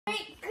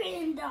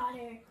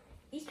Great-granddaughter.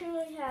 Each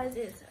family has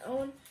its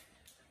own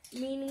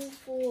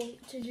meaningful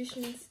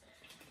traditions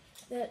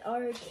that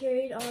are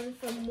carried on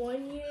from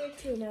one year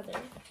to another.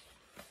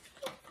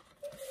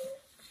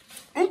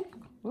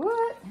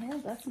 What? Here,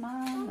 that's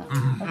mine.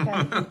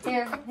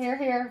 Okay.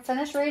 Here.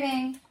 Finish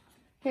reading.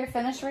 Here,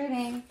 finish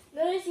reading.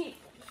 Notice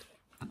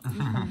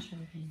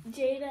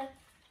Jayda,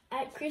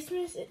 at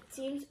Christmas it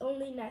seems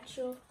only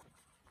natural.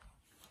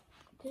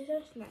 Did I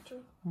say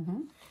natural?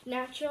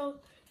 Natural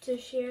to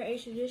share a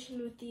tradition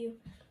with you,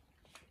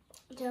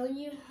 telling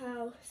you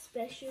how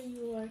special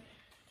you are,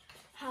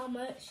 how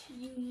much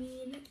you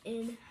mean,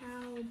 and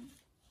how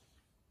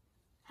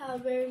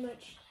very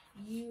much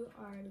you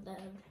are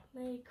loved.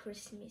 Merry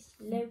Christmas.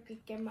 Love,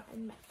 Grandma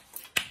and Mike.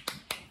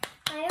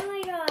 I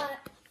only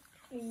got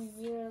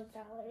 $0.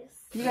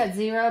 You got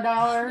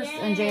 $0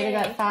 and Jayda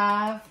got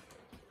 5.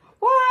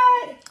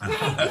 What?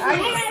 Are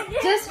you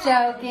just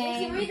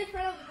joking? Read the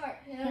front of the card.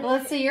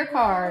 Let's see your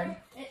card.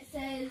 It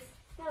says,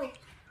 no.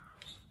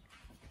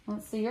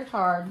 Let's see your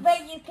card.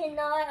 But you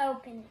cannot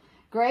open it.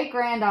 Great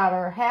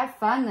granddaughter, have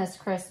fun this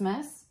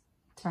Christmas.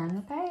 Turn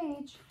the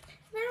page.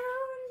 No,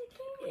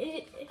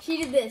 she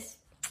did this.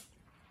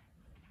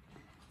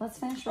 Let's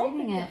finish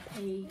reading it.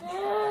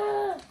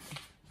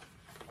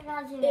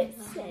 It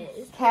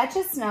says, Catch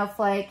a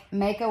snowflake,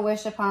 make a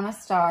wish upon a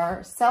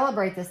star,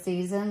 celebrate the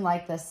season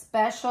like the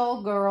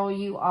special girl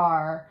you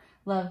are.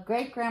 Love,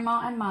 Great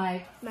Grandma and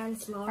Mike.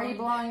 Are you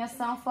blowing a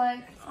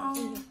snowflake?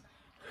 Oh.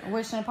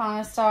 Wishing upon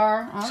a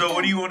star. Okay. So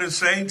what do you want to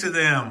say to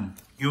them?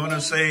 You want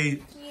to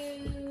say,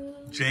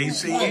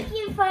 Jaycee? Thank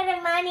you for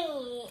the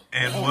money.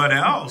 And what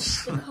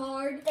else? The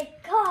card. The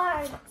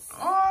cards.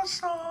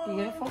 Awesome.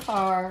 Beautiful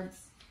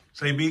cards.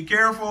 Say, be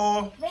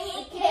careful.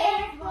 Be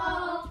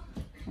careful.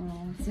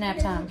 It's nap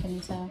time, can you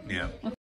tell? Yeah.